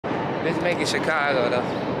Let's make it Chicago though.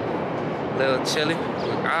 A little chilly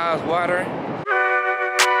with eyes watering.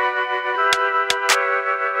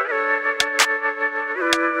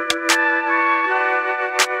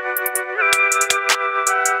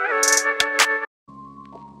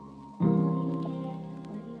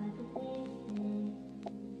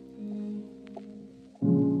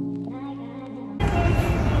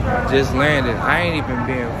 Just landed. I ain't even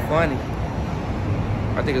being funny.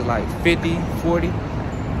 I think it's like 50, 40.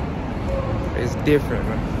 It's different,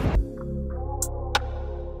 man.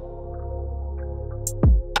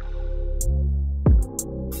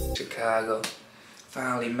 Chicago.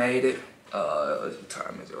 Finally made it. What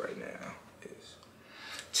time is it right now? It's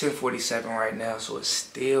 10:47 right now, so it's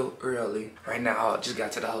still early. Right now, I just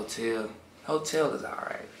got to the hotel. Hotel is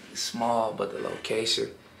alright. It's small, but the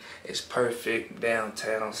location is perfect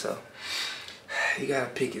downtown, so you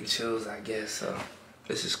gotta pick and choose, I guess. So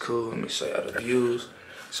this is cool. Let me show y'all the views.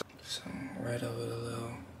 So right over the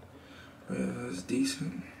little river is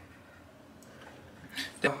decent.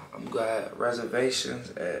 I'm got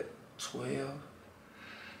reservations at 12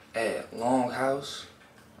 at Longhouse.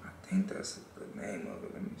 I think that's the name of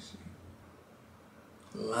it. Let me see.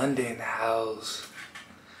 London House.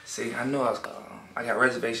 See, I know I got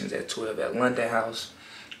reservations at 12 at London House,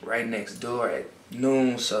 right next door at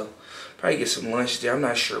noon. So probably get some lunch there. I'm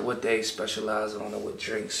not sure what they specialize on or what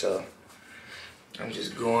drinks. So I'm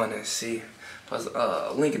just going and see. Plus,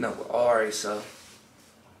 linking up with Ari, so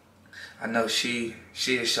I know she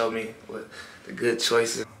has showed me what the good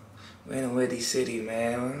choices. We're in a windy city,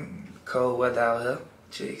 man. Cold weather out here.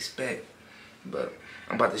 What you expect? But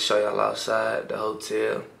I'm about to show y'all outside the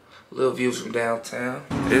hotel. Little views from downtown.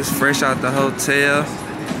 It's fresh out the hotel.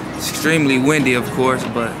 Extremely windy, of course,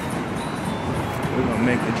 but we're gonna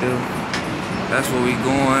make it do. That's where we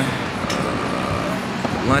going.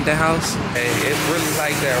 London House. Hey, it's really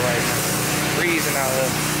like that right now. Freezing out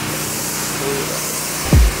here. Cool.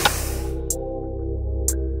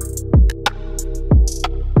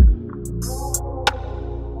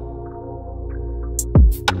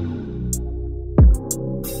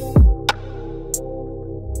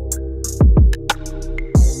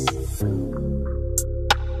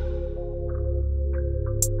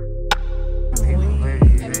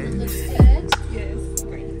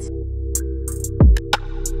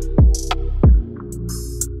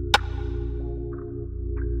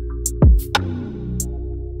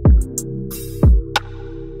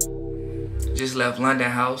 Just left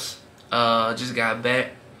London House, just got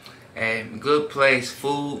back, and good place.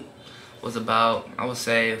 Food was about, I would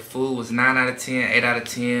say food was 9 out of 10, 8 out of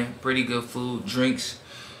 10, pretty good food. Drinks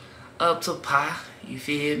up to par, you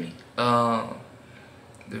feel me? The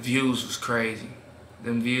views was crazy.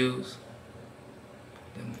 Them views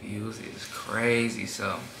is crazy.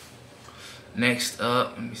 So next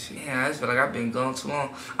up, let me see. Yeah, I just feel like I've been gone too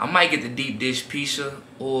long. I might get the deep dish pizza,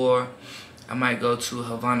 or I might go to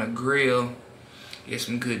Havana Grill, get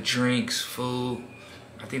some good drinks, food.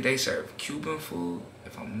 I think they serve Cuban food,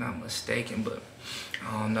 if I'm not mistaken, but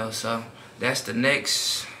I don't know. So that's the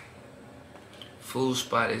next food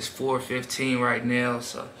spot. It's 4:15 right now.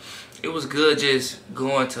 So it was good just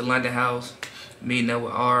going to London House, meeting up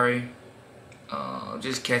with Ari,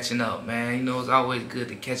 just catching up, man. You know, it's always good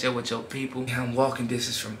to catch up with your people. I'm walking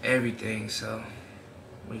distance from everything, so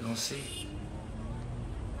we gonna see.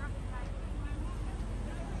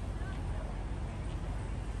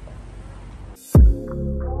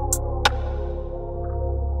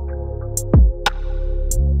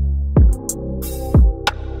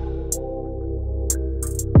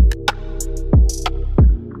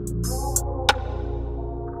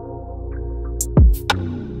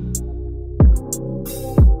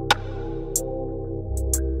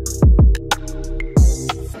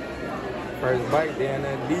 First bite down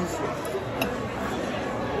there decent.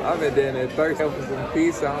 I've been down there thirsty for some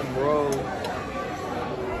pizza on the road.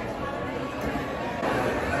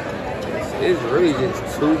 It's really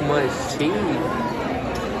just too much cheese.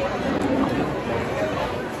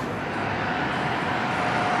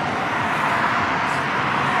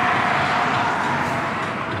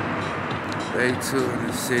 Day 2 in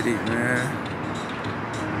the city, man.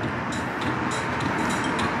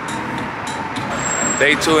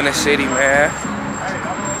 Day 2 in the city, man.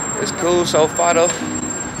 It's cool so far though.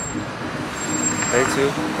 Day 2.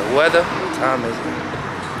 The weather, what time is it? I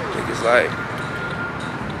think it's like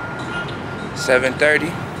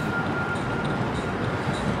 7:30.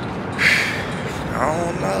 I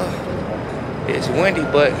don't know. It's windy,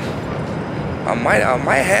 but I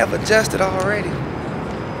might have adjusted already.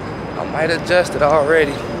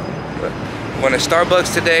 But went to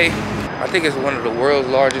Starbucks today. I think it's one of the world's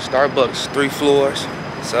largest Starbucks, 3 floors.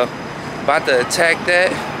 So About to attack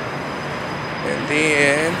that. And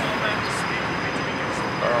then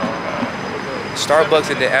Starbucks,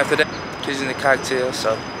 and then after that, Kitchen and Cocktails.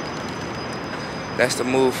 So that's the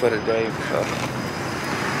move for the day.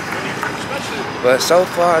 But so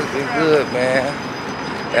far it's been good, man.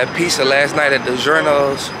 That pizza last night at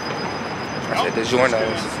DiGiorno's. I said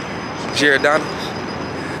DiGiorno's. Giordano's.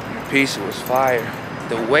 The pizza was fire.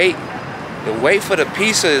 The wait for the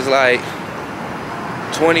pizza is like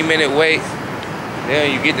 20-minute wait.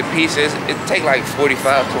 Then you get the pizza. It take like 45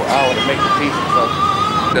 to an hour to make the pizza.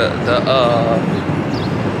 So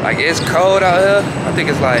like it's cold out here. I think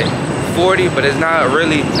it's like 40, but it's not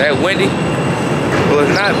really that windy. Well,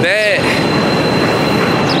 it's not bad,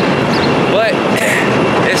 but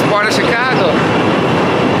it's part of Chicago.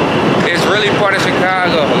 It's really part of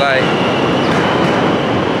Chicago. Like,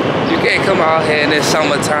 you can't come out here in this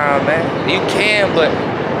summertime, man. You can, but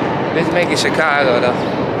it's making Chicago though.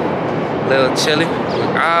 A little chilly,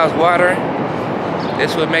 with eyes watering.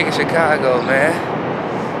 This what making Chicago, man.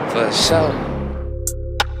 For sure.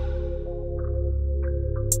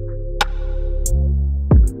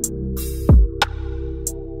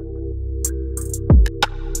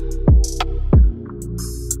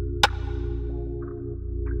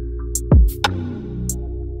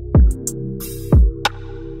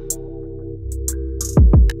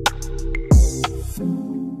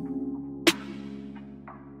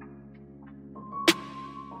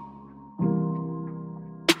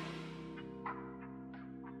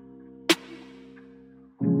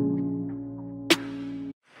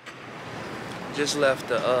 Just left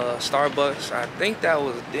the Starbucks. I think that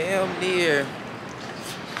was damn near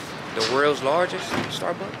the world's largest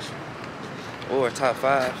Starbucks, or top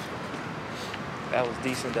 5. That was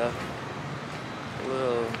decent though. A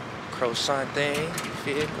little croissant thing, you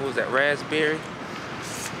feel me? What was that, raspberry?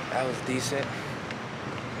 That was decent.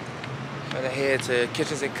 Gonna head to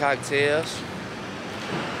Kitchens and Cocktails.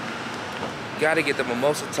 Gotta get the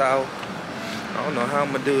mimosa towel. I don't know how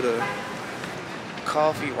I'm gonna do the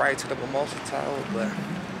coffee right to the mimosa towel, but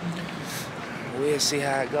we'll see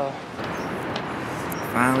how it go.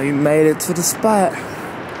 Finally made it to the spot.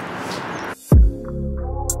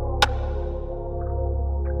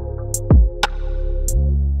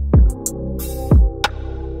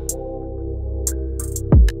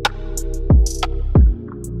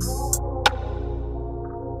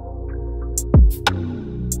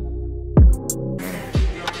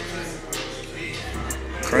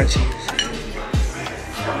 Crunchy.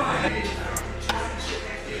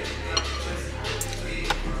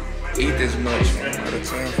 Eat this much, man, all the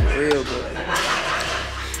time, for real, but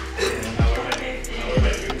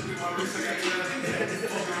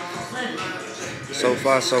so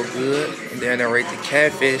far so good. And then I rate the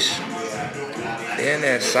catfish. Then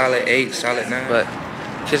that solid 8, solid 9. But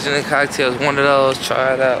Kitchen and Cocktails, one of those,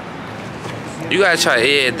 try it out. You gotta try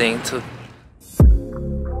everything too.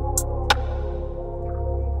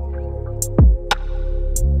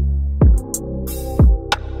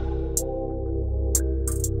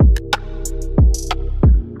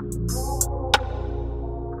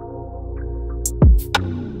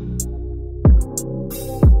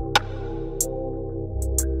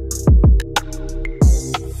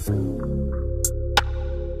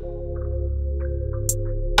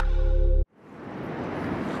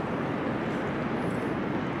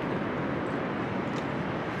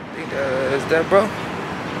 Is that, bro? Oh,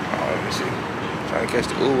 let me see. Trying to catch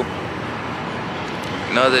the Uber.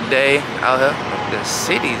 Another day out here. The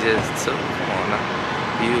city just took. Come on now.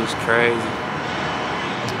 View's crazy.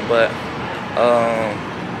 But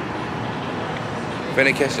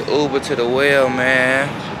finna catch the Uber to the well, man.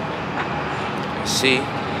 See,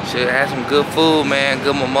 should have some good food, man.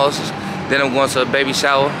 Good mimosas. Then I'm going to a baby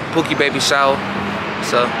shower, Pookie baby shower.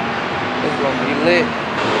 So it's gonna be lit.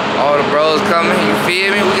 All the bros coming, you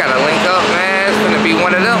feel me? We gotta link up, man. It's gonna be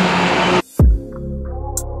one of them.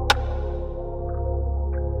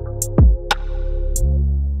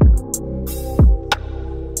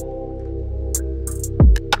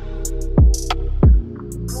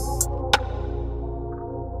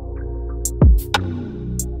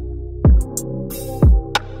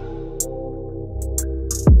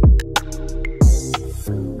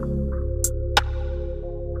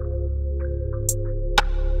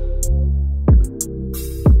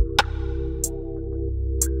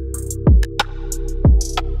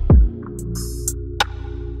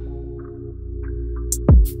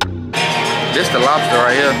 This the lobster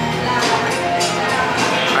right here.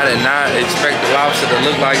 I did not expect the lobster to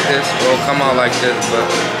look like this or come out like this, but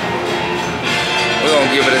we're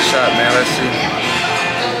gonna give it a shot, man. Let's see.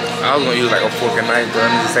 I was gonna use like a fork and knife, but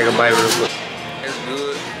let me just take a bite real quick. It's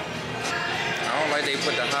good. don't like they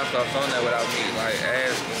put the hot sauce on there without me like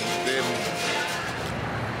asking. You feel me?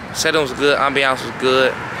 Setting was good. Ambiance was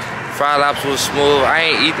good. Fried lobster was smooth. I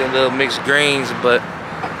ain't eat the little mixed greens, but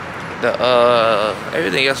the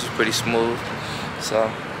everything else was pretty smooth.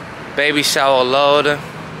 So, baby shower loading.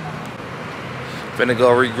 Finna go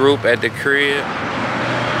regroup at the crib.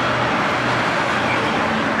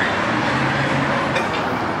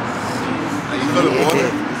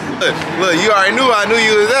 Look, you already knew I knew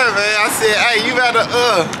you was there, man. I said, hey, you got to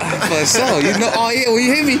For sure. You know, oh yeah, when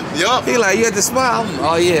you hit me, yup. he like, you at the spot?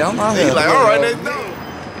 Oh yeah, I'm out here. He like, all right, let's go.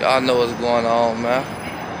 Y'all know what's going on, man.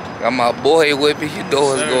 Got my boy with me. You know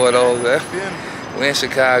what's going on, man. We in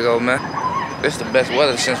Chicago, man. This the best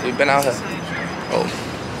weather since we've been out here. Oh.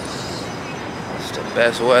 It's the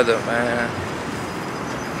best weather, man.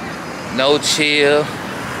 No chill.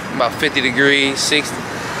 About 50 degrees, 60.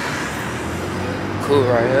 Cool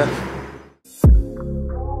right here.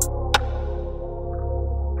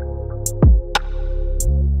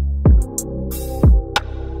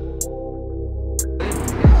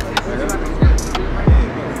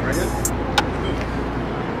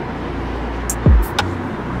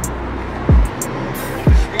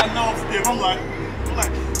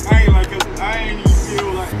 I ain't even feel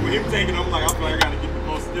like with him taking, I'm like, I feel like I gotta get the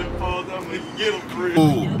most stiff pose up and get him for real.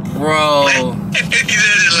 Bro. He said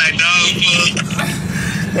it like dog food.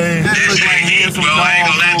 That look like handsome bro, I ain't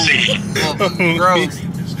gonna lie to you. Gross.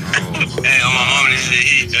 Hey, on my mama, this shit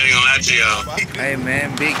heat. I ain't gonna lie to y'all. Hey, man,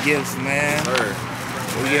 big gifts, man.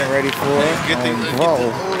 We getting ready for it. Get the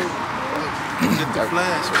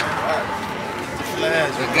flash, man.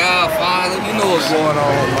 The Godfather, you know what's going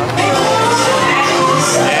on, man.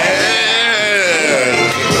 Yeah.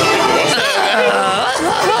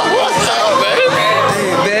 What's up, baby?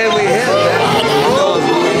 Hey, man, we here, man. You know what's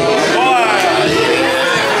going on.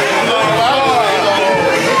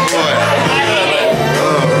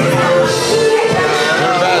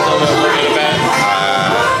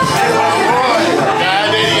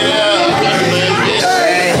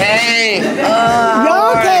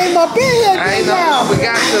 Y'all came up in here. I ain't know, we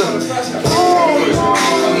got to.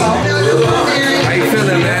 How you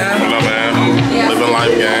feeling, man? What up, man? Living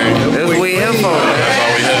life, gang. That's what we here for, man. That's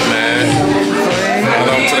all we have, man. Hold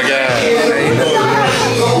on to the guys.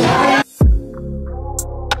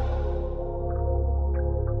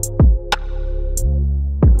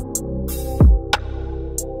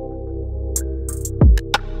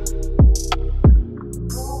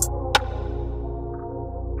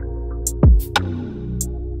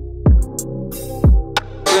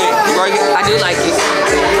 I do like it.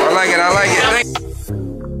 I like it. I like it. Thank you.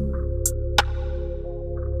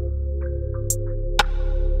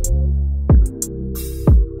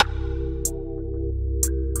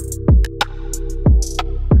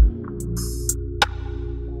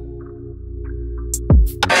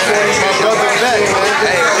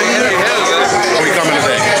 We coming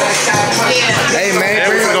today. Hey, man. And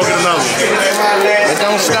we can go get another one. But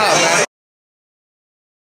don't stop, man.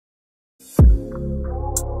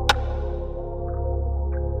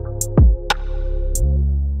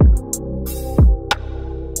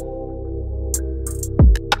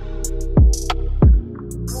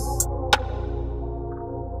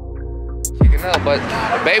 Up, but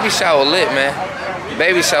baby shower lit, man.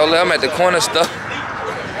 Baby shower lit. I'm at the corner stuff.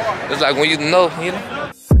 It's like when you know. Bro,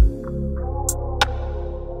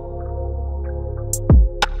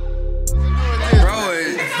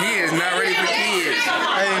 he is not ready for kids.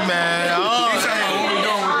 Hey, man. What we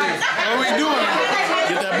doing with this? What we doing?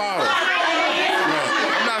 Get that bottle.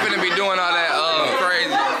 I'm not gonna be doing all that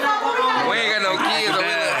crazy. We ain't got no kids over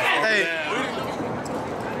there. Hey.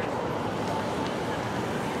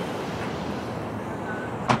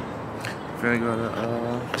 Finna go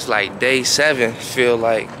to it's like day 7, feel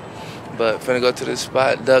like, but finna go to the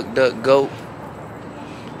spot, Duck Duck Goat.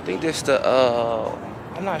 I think this the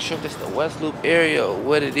I'm not sure if this the West Loop area or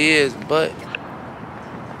what it is, but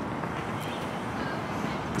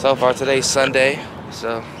so far today's Sunday,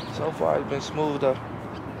 so far it's been smooth though.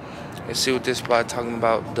 Let's see what this spot talking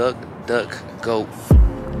about. Duck Duck Goat.